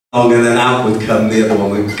And then out would come the other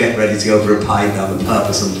one. We'd get ready to go for a pint down the pub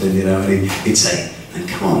or something, you know, and he'd say, "And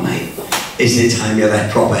come on, mate, isn't it time you had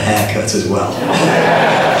a proper haircut as well?"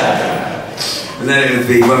 And then it would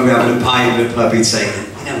be, when we were having a pint in the pub, he'd say,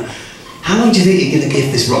 "You know, how long do you think you're going to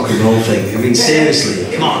give this rock and roll thing? I mean, seriously,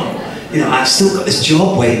 come on. You know, I've still got this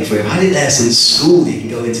job waiting for you. I've had it there since school. You can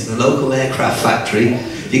go into the local aircraft factory.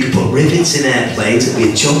 You can put rivets in airplanes. It'll be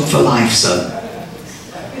a job for life, son.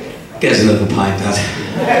 Get us another pint, Dad."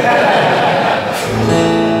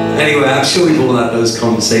 Anyway, I'm sure we've all had those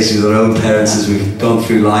conversations with our own parents as we've gone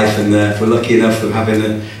through life, and if we're lucky enough of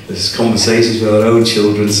having those conversations with our own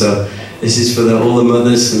children. So this is for all the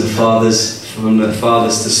mothers and the fathers, from the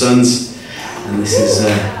fathers to sons, and this is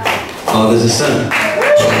Father to Son.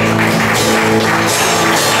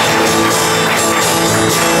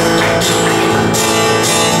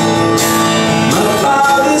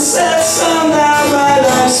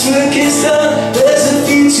 Work is done, there's a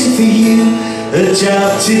future for you, a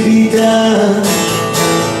job to be done.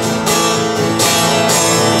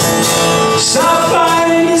 Stop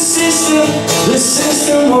fighting the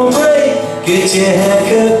system won't break. Get your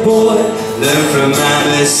haircut, boy, learn from my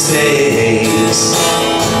mistakes.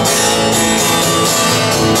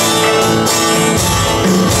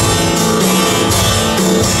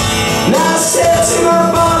 Now I said to my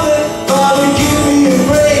Father, give me a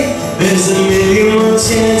break. There's a million more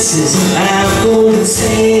chances I'm gonna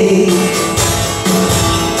take.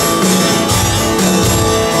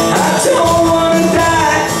 I don't wanna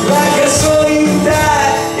die like I saw you die,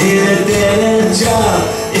 in a dead-end job,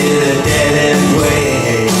 in a dead-end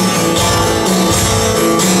way.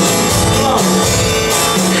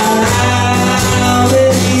 How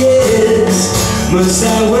many years must I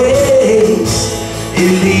waste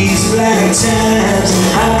in these black times?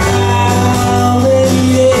 How many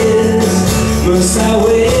years must I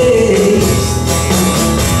waste?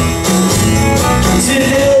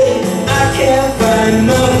 Today I can't find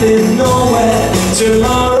nothing nowhere.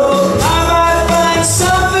 Tomorrow I might find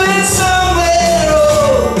something somewhere.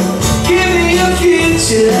 Oh, give me a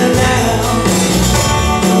future now.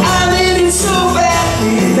 I need it so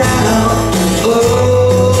badly now. Oh,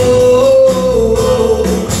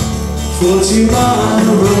 for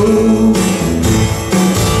tomorrow.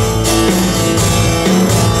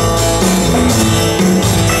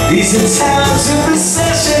 These are times of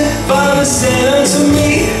recession. Father said unto me,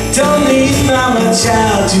 don't leave now, my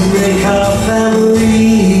child, to break our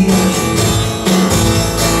family.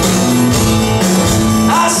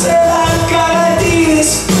 I said I've got ideas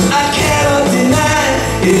I cannot deny.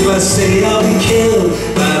 If I say I'll be killed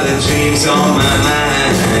by the dreams on my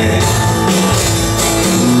mind.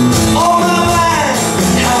 On my mind.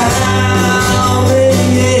 How many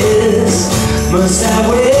years must I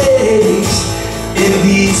waste in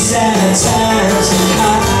these sad times?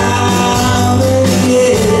 How many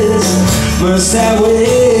years must I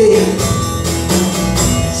wait?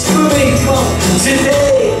 Sing with me, come on.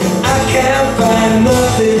 Today I can't find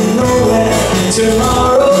nothing nowhere.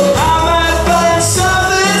 Tomorrow I might find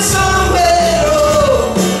something somewhere.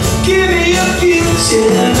 Oh, give me a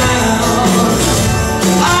future now.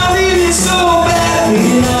 I need it so badly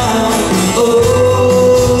now. Oh,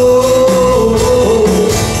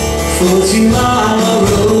 for tomorrow.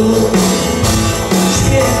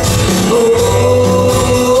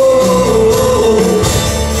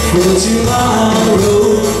 For tomorrow.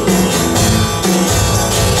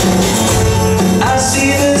 I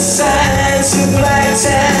see the signs of black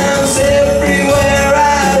towns everywhere I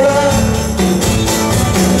run.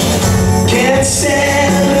 Can't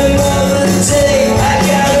stand another day. I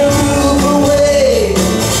gotta move away.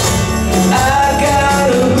 I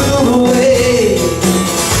gotta move away.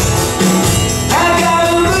 I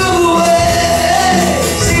gotta move away.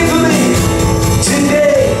 Sing for me.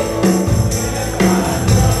 Today,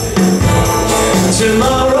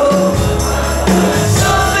 tomorrow,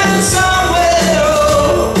 something somewhere.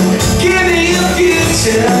 Oh, give me a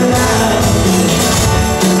future now.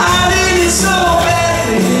 I need it so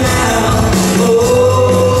badly now. Oh,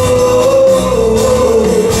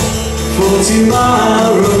 for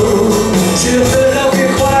tomorrow. To the Philadelphia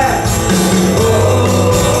choir. Oh,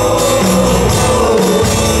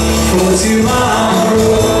 for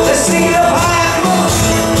tomorrow. Let's sing it up high. Come on.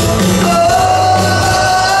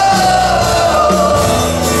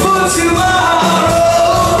 For tomorrow.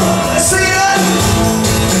 Let's sing it up.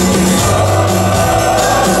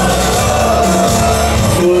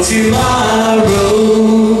 For tomorrow.